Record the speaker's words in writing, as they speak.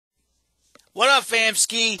What up,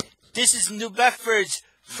 famski? This is New Bedford's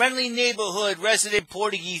friendly neighborhood resident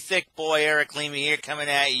Portuguese thick boy Eric Lima here, coming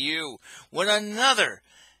at you with another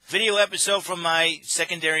video episode from my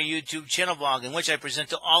secondary YouTube channel blog, in which I present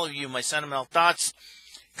to all of you my sentimental thoughts.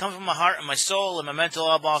 Come from my heart and my soul, and my mental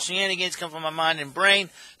oddball shenanigans come from my mind and brain.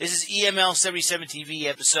 This is EML77 TV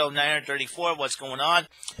episode 934. What's going on?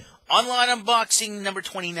 Online unboxing number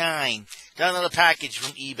 29. Got another package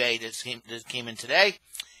from eBay that came in today.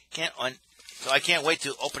 So I can't wait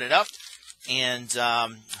to open it up. And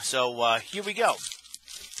here we go.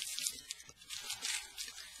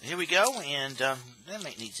 Here we go, and I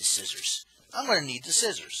might need the scissors. I'm going to need the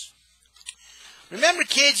scissors. Remember,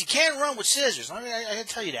 kids, you can't run with scissors. I gotta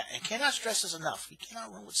tell you that. I cannot stress this enough. You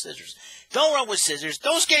cannot run with scissors. Don't run with scissors.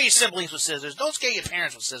 Don't scare your siblings with scissors. Don't scare your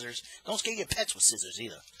parents with scissors. Don't scare your pets with scissors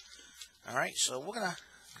either. All right, so we're gonna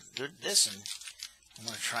do this, and I'm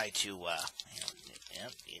gonna try to.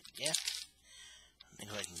 Yeah. I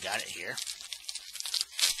think I can got it here.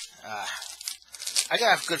 I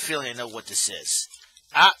got a good feeling I know what this is.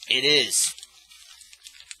 It is.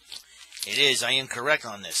 It is. I am correct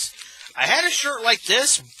on this. I had a shirt like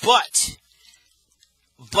this, but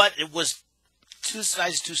it was 2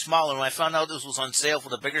 sizes too small. And when I found out this was on sale for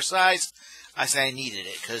the bigger size, I said I needed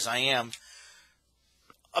it because I am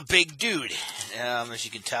a big dude, as you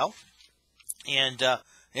can tell. And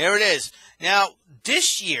there it is. Now,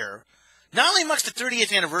 this year not only marks the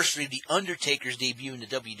 30th anniversary of The Undertaker's debut in the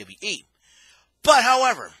WWE, but,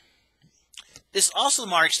 however, this also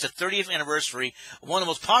marks the 30th anniversary of one of the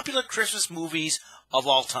most popular Christmas movies of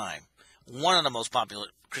all time. One of the most popular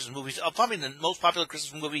Christmas movies, probably the most popular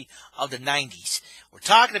Christmas movie of the 90s. We're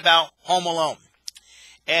talking about Home Alone.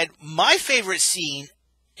 And my favorite scene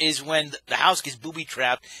is when the house gets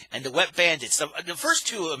booby-trapped and the wet bandits. The first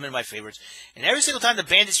two of them are my favorites. And every single time the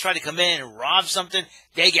bandits try to come in and rob something,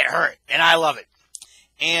 they get hurt. And I love it.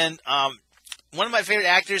 And one of my favorite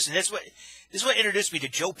actors, and this is what introduced me to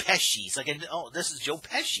Joe Pesci. It's like, oh, this is Joe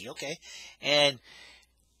Pesci, okay. And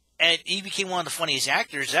he became one of the funniest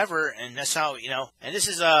actors ever, and that's how, and this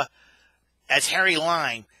is, as Harry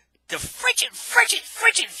Lime, the frigid,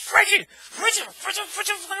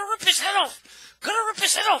 gonna rip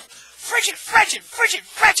his head off, frigid.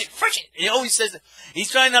 And he always says that. He's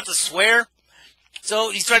trying not to swear, so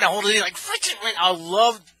he's trying to hold it in like, frigid. I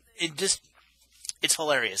love it, it's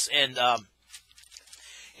hilarious. And,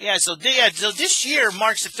 so this year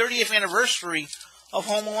marks the 30th anniversary of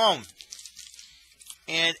Home Alone.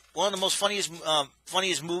 And one of the most funniest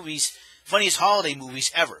holiday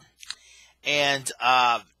movies ever. And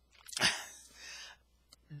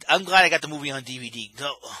I'm glad I got the movie on DVD. The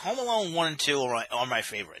Home Alone 1 and 2 are my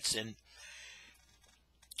favorites. And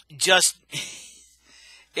just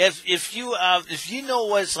if you know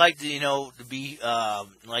what it's like to be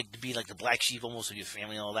like the black sheep almost of your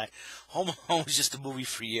family and all that, Home Alone is just a movie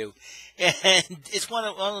for you. And it's one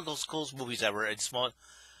of those coolest movies ever. It's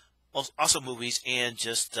most awesome movies, and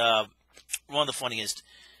just one of the funniest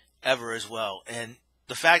ever as well. And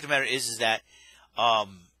the fact of the matter is that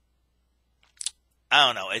I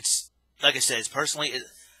don't know. It's like I said. It's personally,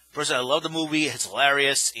 I love the movie. It's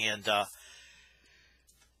hilarious, and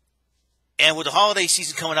with the holiday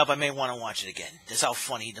season coming up, I may want to watch it again. That's how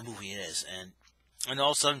funny the movie is. And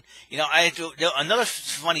all of a sudden, another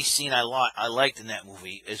funny scene I liked in that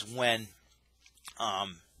movie is when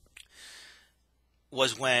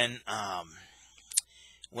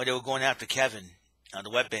they were going after Kevin, the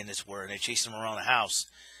wet bandits were, and they chased him around the house,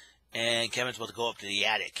 and Kevin's about to go up to the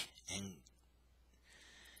attic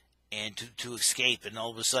and to escape, and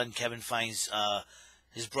all of a sudden Kevin finds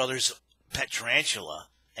his brother's pet tarantula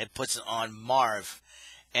and puts it on Marv.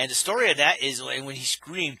 And the story of that is when he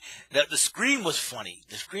screamed, the scream was funny.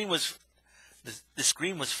 The scream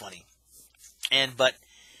was funny, but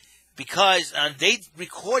because they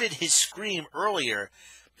recorded his scream earlier,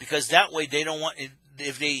 because that way they don't want,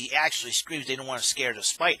 if they actually screams, they don't want to scare the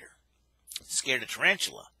spider, scare the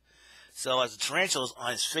tarantula. So as the tarantula's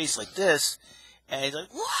on his face like this, and he's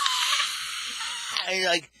like, "Wah!"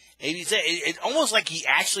 And it's almost like he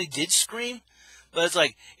actually did scream, but it's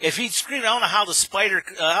like if he'd screamed, I don't know how the spider,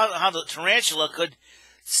 how the tarantula could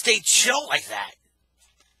stay chill like that.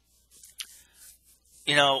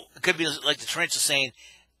 It could be like the tarantula saying,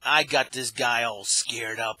 I got this guy all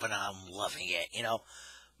scared up and I'm loving it,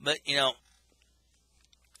 But, and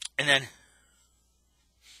then,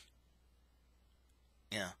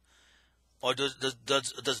 or does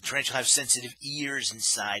the tarantula have sensitive ears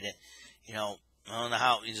inside it? I don't know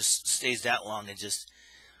how it just stays that long and just,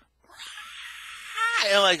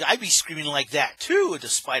 I'd be screaming like that too if the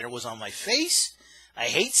spider was on my face. I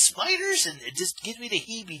hate spiders, and it just gives me the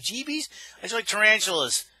heebie-jeebies. I just like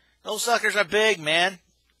tarantulas. Those suckers are big, man.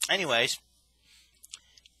 Anyways,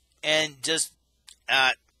 and just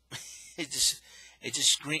it just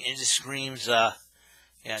screams.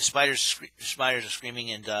 Yeah, spiders are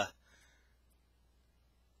screaming, and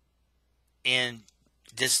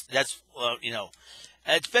that's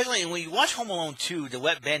especially when you watch Home Alone 2, the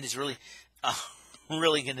wet bandits really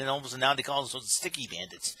really, and then almost now they call them sticky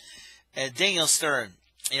bandits. And Daniel Stern,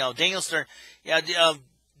 yeah,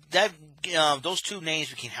 those two names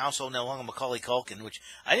became household no longer. Macaulay Culkin, which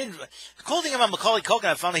I didn't. The cool thing about Macaulay Culkin,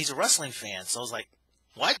 I found out he's a wrestling fan, so I was like,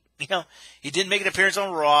 what? He didn't make an appearance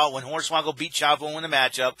on Raw when Hornswoggle beat Chavo in the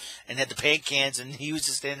matchup and had the paint cans, and he was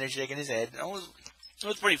just standing there shaking his head. It was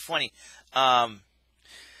pretty funny.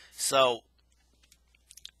 So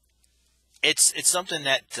it's something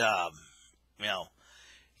that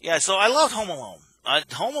yeah. So I loved Home Alone.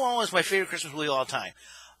 Home Alone is my favorite Christmas movie of all time.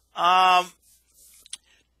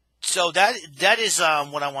 So that is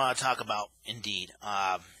what I want to talk about. Indeed.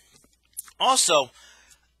 Also,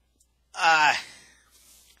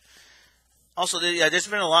 there's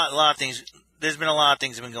been a lot of things. There's been a lot of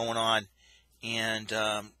things that have been going on, and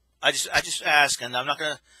I just ask, and I'm not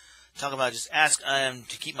gonna talk about it, just ask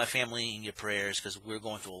to keep my family in your prayers because we're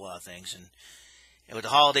going through a lot of things, and with the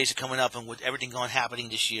holidays are coming up, and with everything happening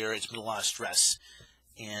this year, it's been a lot of stress,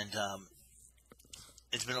 and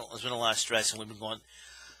it's been a lot of stress, and we've been going.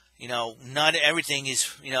 Not everything is.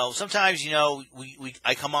 Sometimes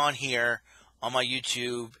I come on here on my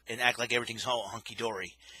YouTube and act like everything's hunky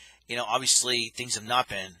dory. Obviously things have not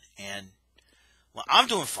been, and well, I'm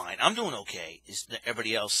doing fine. I'm doing okay.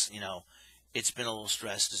 Everybody else, it's been a little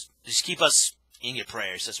stressed. Just keep us in your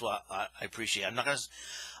prayers. That's what I appreciate. I'm not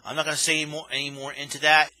gonna say any more into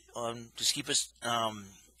that. Just keep us,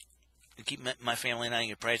 keep my family and I in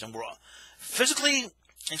your prayers. And we're physically,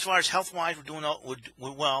 as far as health wise,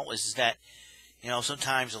 we're well. Is that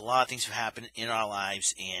sometimes a lot of things have happened in our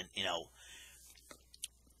lives, and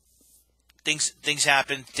things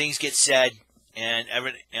happen, things get said, and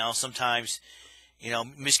sometimes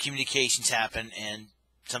miscommunications happen, and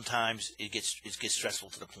sometimes it gets stressful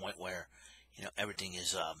to the point where everything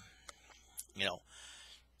is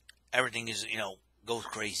goes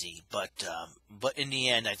crazy. But in the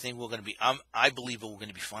end, I think we're going to be. I believe we're going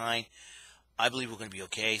to be fine. I believe we're going to be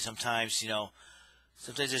okay. Sometimes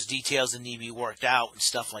sometimes there's details that need to be worked out and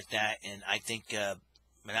stuff like that, and I think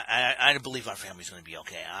I believe our family's going to be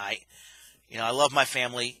okay. I love my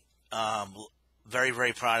family. Very,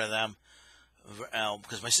 very proud of them.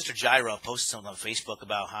 Because my sister Jaira posted something on Facebook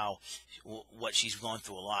about what she's going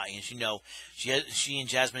through a lot. And she and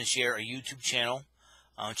Jasmine share a YouTube channel.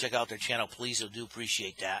 Check out their channel, please. I do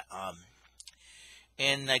appreciate that.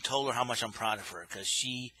 And I told her how much I'm proud of her because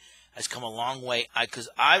she has come a long way. I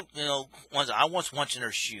was once in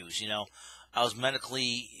her shoes. I was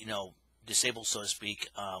medically, disabled, so to speak.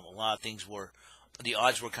 A lot of things the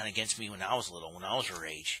odds were kind of against me when I was little, when I was her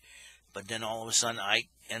age. But then all of a sudden, I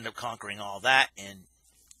ended up conquering all that, and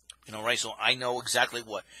right. So I know exactly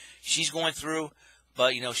what she's going through,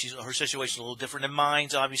 but her situation is a little different than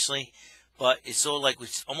mine's, obviously. But it's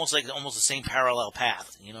almost the same parallel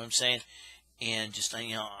path. You know what I'm saying? And just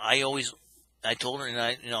I told her, and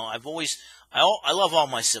I love all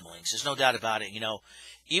my siblings. There's no doubt about it.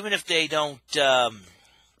 Even if they don't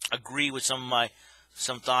agree with some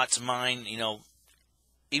thoughts of mine,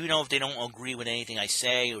 even though if they don't agree with anything I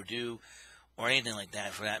say or do or anything like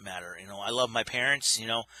that for that matter, I love my parents,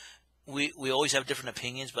 we always have different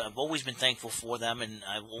opinions, but I've always been thankful for them, and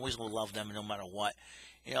I always will love them no matter what.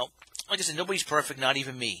 Like I said, nobody's perfect, not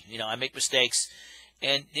even me. I make mistakes,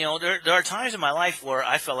 and there are times in my life where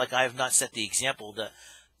I felt like I have not set the example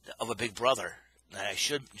of a big brother that I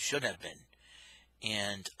should have been.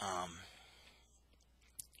 And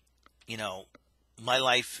my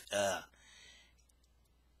life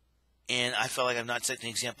and I felt like I've not set an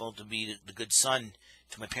example to be the good son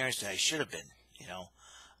to my parents that I should have been.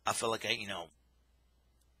 I felt like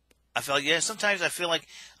sometimes I feel like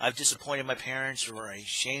I've disappointed my parents, or I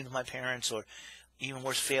shamed my parents, or even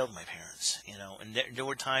worse, failed my parents. And there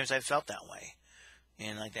were times I felt that way,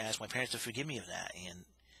 and I'd like to ask my parents to forgive me of that.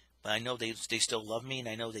 But I know they still love me, and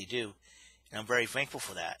I know they do, and I'm very thankful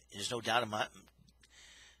for that. There's no doubt in my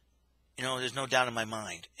there's no doubt in my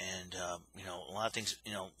mind. And a lot of things,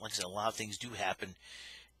 like I said, a lot of things do happen,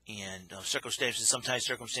 and sometimes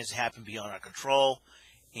circumstances happen beyond our control.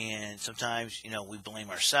 And sometimes, we blame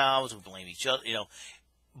ourselves, we blame each other,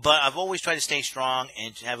 But I've always tried to stay strong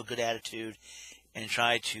and to have a good attitude and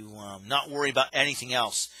try to not worry about anything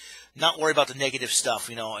else. not worry about the negative stuff,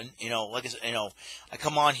 and like I said, I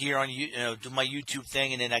come on here on do my YouTube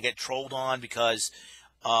thing, and then I get trolled on because,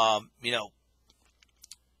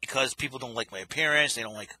 because people don't like my appearance, they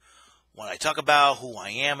don't like what I talk about, who I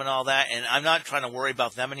am, and all that, and I'm not trying to worry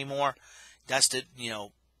about them anymore. That's to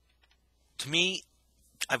me,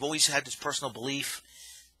 I've always had this personal belief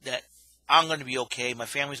that I'm going to be okay, my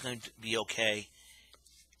family's going to be okay.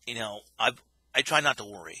 I try not to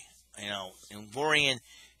worry, and worrying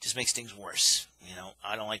just makes things worse.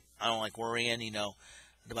 I don't like worrying.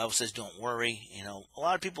 The Bible says don't worry. A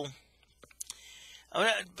lot of people,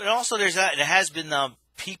 but also there has been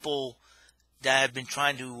people that have been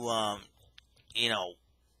trying to,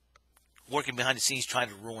 working behind the scenes trying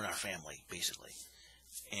to ruin our family, basically,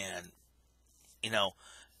 and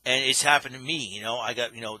and it's happened to me. I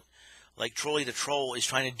got like Trolley the Troll is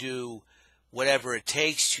trying to do whatever it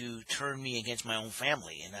takes to turn me against my own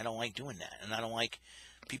family, and I don't like doing that, and I don't like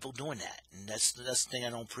people doing that, and that's the thing I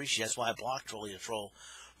don't appreciate. That's why I blocked Trolley the Troll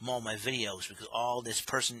from all my videos, because all this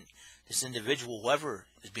individual, whoever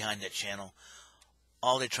is behind that channel,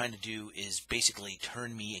 all they're trying to do is basically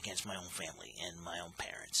turn me against my own family and my own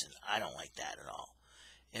parents, and I don't like that at all.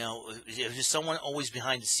 If there's someone always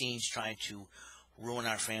behind the scenes trying to ruin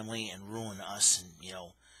our family and ruin us,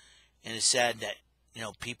 and it's sad that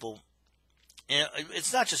people.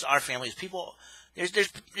 It's not just our family. It's people. There's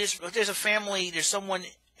a family. There's someone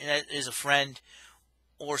that is a friend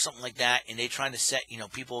or something like that, and they're trying to set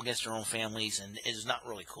people against their own families, and it's not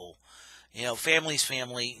really cool. Family's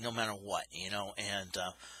family, no matter what. And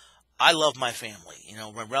I love my family.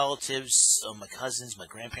 My relatives, my cousins, my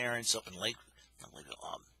grandparents up in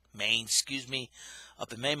Maine. Excuse me,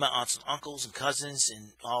 up in Maine, my aunts and uncles and cousins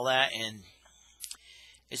and all that, and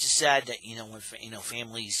it's just sad that when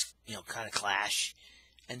families kind of clash,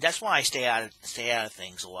 and that's why I stay out of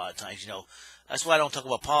things a lot of times. That's why I don't talk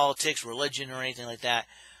about politics, religion, or anything like that,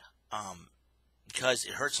 because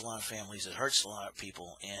it hurts a lot of families, it hurts a lot of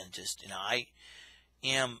people, and just I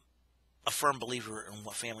am a firm believer in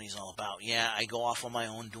what family is all about. Yeah, I go off on my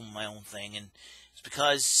own, doing my own thing, and it's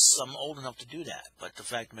because I'm old enough to do that. But the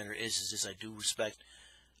fact of the matter is I do respect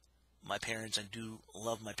my parents. I do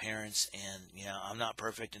love my parents, and I'm not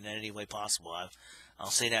perfect in any way possible. I'll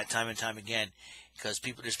say that time and time again, because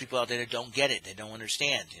there's people out there that don't get it, they don't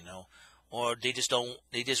understand, or they just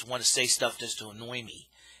want to say stuff just to annoy me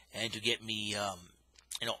and to get me,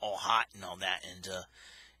 all hot and all that, and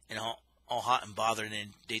all hot and bothered,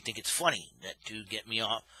 and they think it's funny that to get me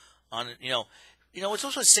off on what's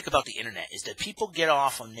also sick about the internet is that people get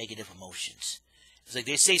off on negative emotions. It's like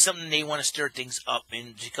they say something, they want to stir things up,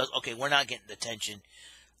 and because, okay, we're not getting the attention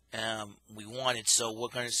we wanted, so we're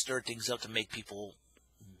going to stir things up to make people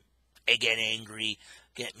get angry,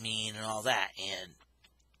 get mean, and all that. And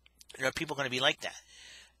there are people going to be like that.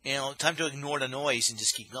 Time to ignore the noise and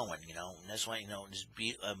just keep going. And that's why just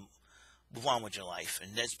move on with your life,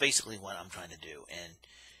 and that's basically what I'm trying to do. And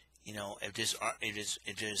if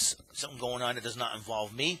there's something going on that does not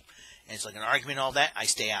involve me, and it's like an argument, and all that, I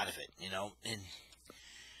stay out of it.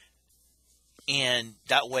 And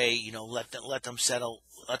that way, let them settle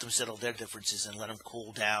their differences and let them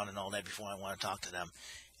cool down and all that before I want to talk to them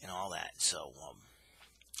and all that. So,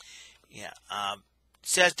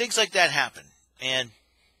 so things like that happen, and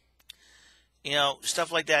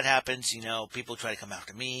stuff like that happens. People try to come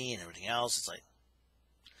after me and everything else. It's like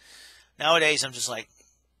nowadays I'm just like,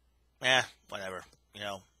 whatever,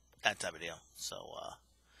 that type of deal. So,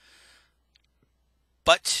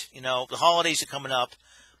 but the holidays are coming up.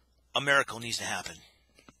 A miracle needs to happen.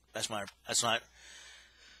 That's what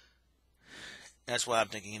I'm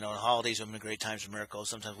thinking. The holidays have been great times for miracles.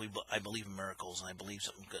 Sometimes I believe in miracles, and I believe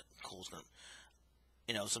something good, cool is going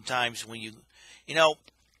to. Sometimes when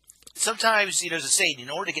sometimes there's a saying: in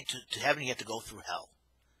order to get to heaven, you have to go through hell.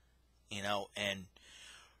 And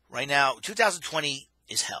right now, 2020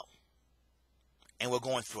 is hell, and we're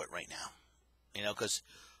going through it right now. Because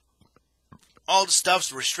all the stuff,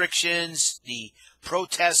 the restrictions, the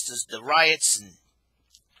protests, the riots, and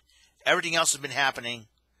everything else has been happening.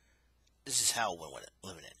 This is hell we're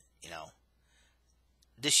living in,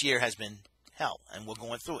 This year has been hell, and we're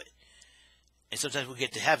going through it. And sometimes we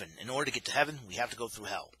get to heaven. In order to get to heaven, we have to go through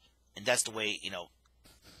hell. And that's the way,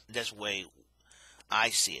 that's the way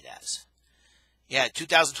I see it as. Yeah,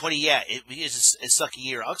 2020, it is a sucky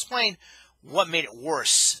year. I'll explain what made it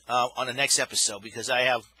worse on the next episode, because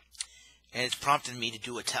and it's prompting me to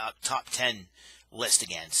do a top 10 list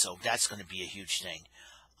again, so that's going to be a huge thing.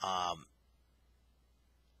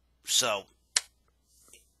 So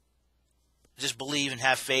just believe and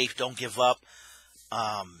have faith. Don't give up.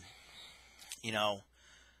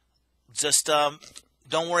 Just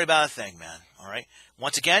don't worry about a thing, man. All right.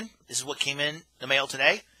 Once again, this is what came in the mail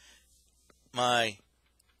today. My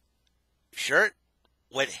shirt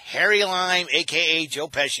with Harry Lime, a.k.a. Joe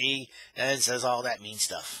Pesci, and it says all that mean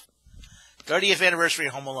stuff. 30th anniversary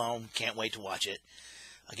of Home Alone. Can't wait to watch it.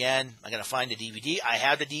 Again, I got to find the DVD. I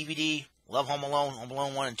have the DVD. Love Home Alone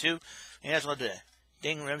 1 and 2. And that's what I did.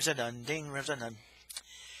 Ding, rims are done. Ding, rims are done.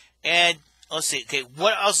 And let's see. Okay,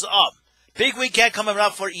 what else is up? Big weekend coming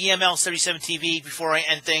up for EML77 TV before I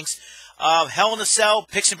end things. Hell in a Cell,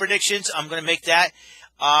 picks and predictions. I'm going to make that.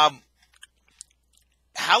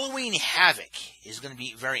 Halloween Havoc is going to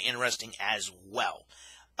be very interesting as well.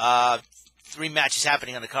 3 matches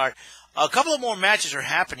happening on the card. A couple of more matches are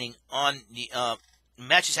happening on the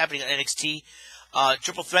matches happening on NXT.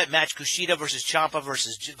 Triple threat match: Kushida versus Ciampa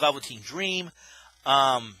versus Velveteen Dream.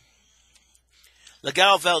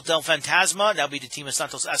 Legado del Fantasma, that'll be the team of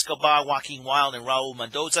Santos Escobar, Joaquin Wilde, and Raul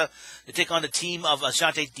Mendoza. They take on the team of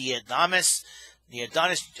Ashante Diadamas,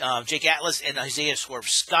 Jake Atlas, and Isaiah Swerve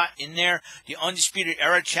Scott in there. The Undisputed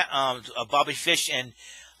Era, Bobby Fish and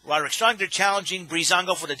Roderick Strong, they're challenging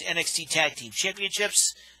Breezango for the NXT Tag Team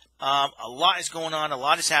Championships. A lot is going on, a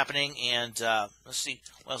lot is happening, and let's see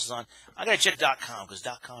what else is on. I gotta check .com, because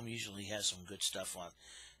 .com usually has some good stuff on.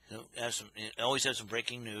 It always has some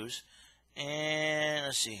breaking news. And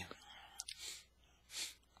let's see.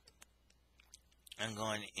 I'm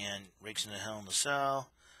going and Rakes in the Hell in the Cell.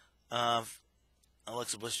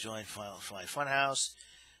 Alexa Bliss joined Fly Funhouse.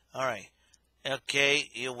 Alright. Okay,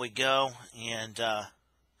 here we go. And,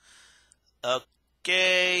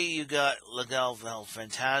 okay, you got Legado del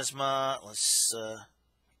Fantasma. Let's,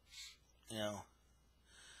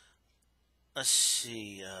 let's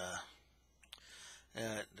see.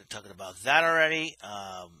 They're talking about that already.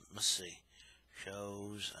 Let's see.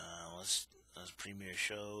 Shows. Let's premiere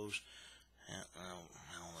shows. Hell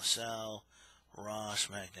in the Cell. Raw,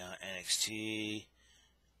 SmackDown, NXT.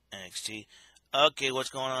 Okay, what's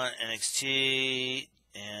going on? NXT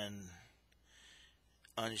and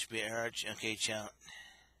Undisputed Era. Okay,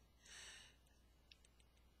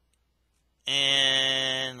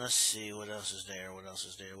 and let's see what else is there.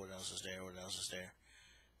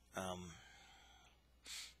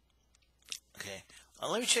 Okay,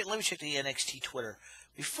 let me check the NXT Twitter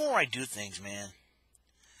before I do things, man.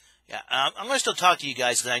 Yeah, I'm gonna still talk to you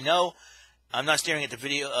guys because I know I'm not staring at the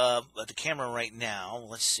video at the camera right now.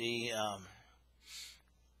 Let's see.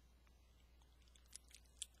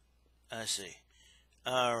 Let's see.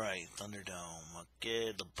 All right, Thunderdome.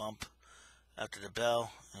 Okay, the bump after the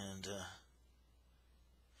bell, and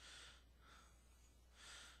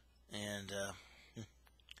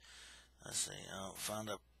let's see. I found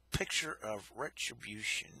a picture of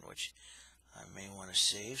Retribution, which I may want to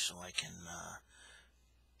save so I can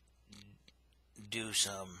do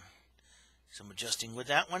some adjusting with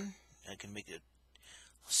that one. I can make it.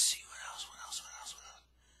 Let's see what else.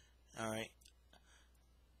 All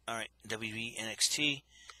right. WWE NXT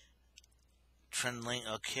Trend Link.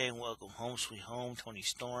 Okay, welcome home, sweet home. Tony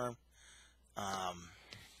Storm.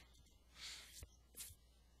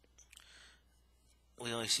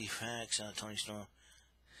 We only see facts on Tony Storm.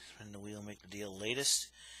 Spin the wheel, make the deal. Latest.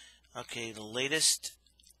 Okay, the latest.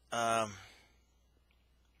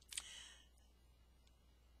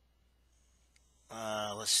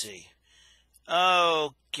 Let's see.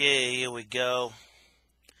 Okay, here we go.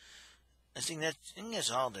 I think that's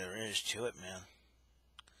all there is to it, man.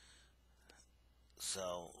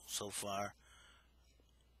 So far.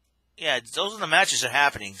 Yeah, those are the matches that are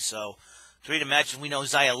happening. So, 3 of the matches. We know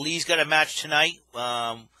Xia Li's got a match tonight.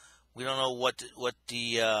 We don't know what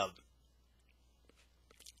the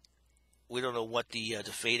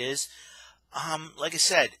fate is. Like I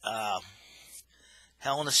said,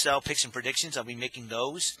 Hell in a Cell picks and predictions. I'll be making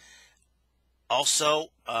those.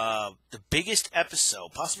 Also, the biggest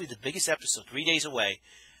episode, possibly the biggest episode, 3 days away,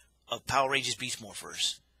 of Power Rangers Beast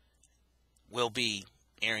Morphers will be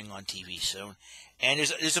airing on TV soon. And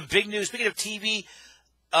there's some big news. Speaking of TV,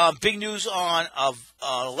 big news on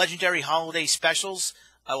legendary holiday specials.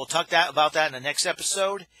 I will talk about that in the next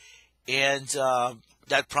episode. And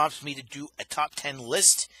that prompts me to do a top 10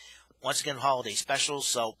 list. Once again, holiday specials,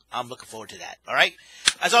 so I'm looking forward to that. All right?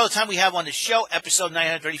 That's all the time we have on the show, episode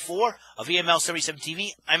 934 of EML77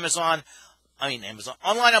 TV. Amazon Online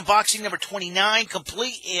Unboxing number 29,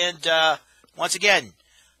 complete. And once again,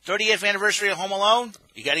 30th anniversary of Home Alone.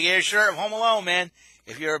 You got to get a shirt of Home Alone, man.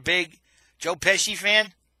 If you're a big Joe Pesci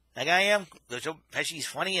fan, like I am, Joe Pesci's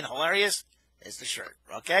funny and hilarious, it's the shirt,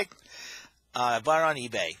 okay? I bought it on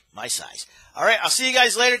eBay, my size. All right, I'll see you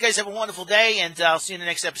guys later. Guys, have a wonderful day, and I'll see you in the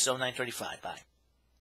next episode, 935. Bye.